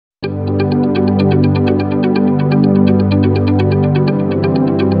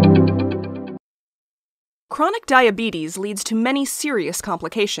Chronic diabetes leads to many serious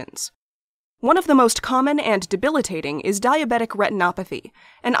complications. One of the most common and debilitating is diabetic retinopathy,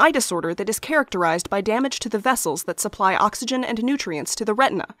 an eye disorder that is characterized by damage to the vessels that supply oxygen and nutrients to the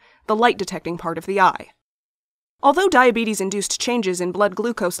retina, the light-detecting part of the eye. Although diabetes-induced changes in blood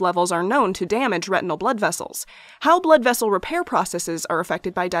glucose levels are known to damage retinal blood vessels, how blood vessel repair processes are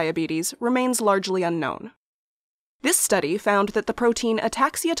affected by diabetes remains largely unknown. This study found that the protein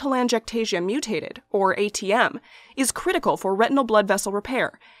Ataxia telangiectasia mutated, or ATM, is critical for retinal blood vessel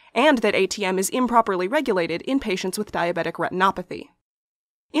repair, and that ATM is improperly regulated in patients with diabetic retinopathy.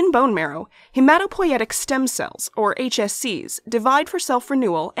 In bone marrow, hematopoietic stem cells, or HSCs, divide for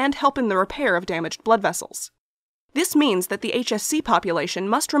self-renewal and help in the repair of damaged blood vessels. This means that the HSC population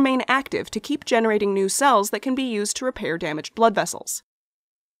must remain active to keep generating new cells that can be used to repair damaged blood vessels.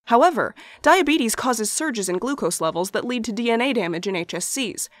 However, diabetes causes surges in glucose levels that lead to DNA damage in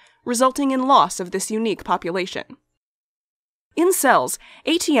HSCs, resulting in loss of this unique population. In cells,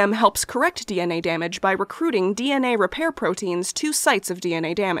 ATM helps correct DNA damage by recruiting DNA repair proteins to sites of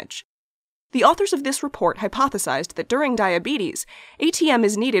DNA damage. The authors of this report hypothesized that during diabetes, ATM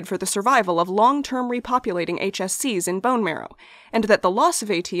is needed for the survival of long-term repopulating HSCs in bone marrow, and that the loss of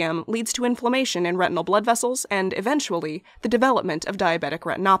ATM leads to inflammation in retinal blood vessels and, eventually, the development of diabetic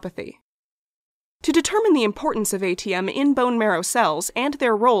retinopathy. To determine the importance of ATM in bone marrow cells and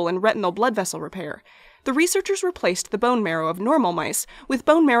their role in retinal blood vessel repair, the researchers replaced the bone marrow of normal mice with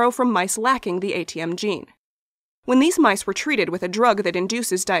bone marrow from mice lacking the ATM gene. When these mice were treated with a drug that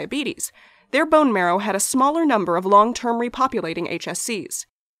induces diabetes, their bone marrow had a smaller number of long-term repopulating HSCs.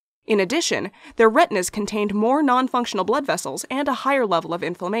 In addition, their retinas contained more non-functional blood vessels and a higher level of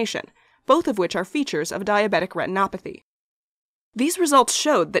inflammation, both of which are features of diabetic retinopathy. These results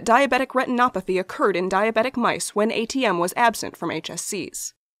showed that diabetic retinopathy occurred in diabetic mice when ATM was absent from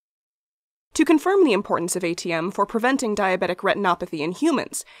HSCs. To confirm the importance of ATM for preventing diabetic retinopathy in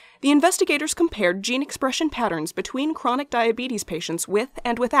humans, the investigators compared gene expression patterns between chronic diabetes patients with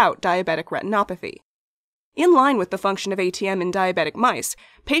and without diabetic retinopathy. In line with the function of ATM in diabetic mice,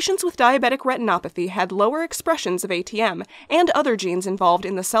 patients with diabetic retinopathy had lower expressions of ATM and other genes involved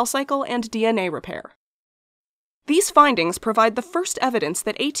in the cell cycle and DNA repair. These findings provide the first evidence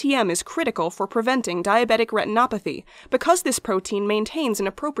that ATM is critical for preventing diabetic retinopathy because this protein maintains an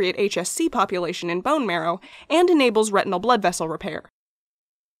appropriate HSC population in bone marrow and enables retinal blood vessel repair.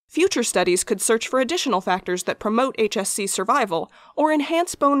 Future studies could search for additional factors that promote HSC survival or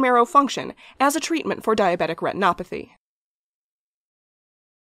enhance bone marrow function as a treatment for diabetic retinopathy.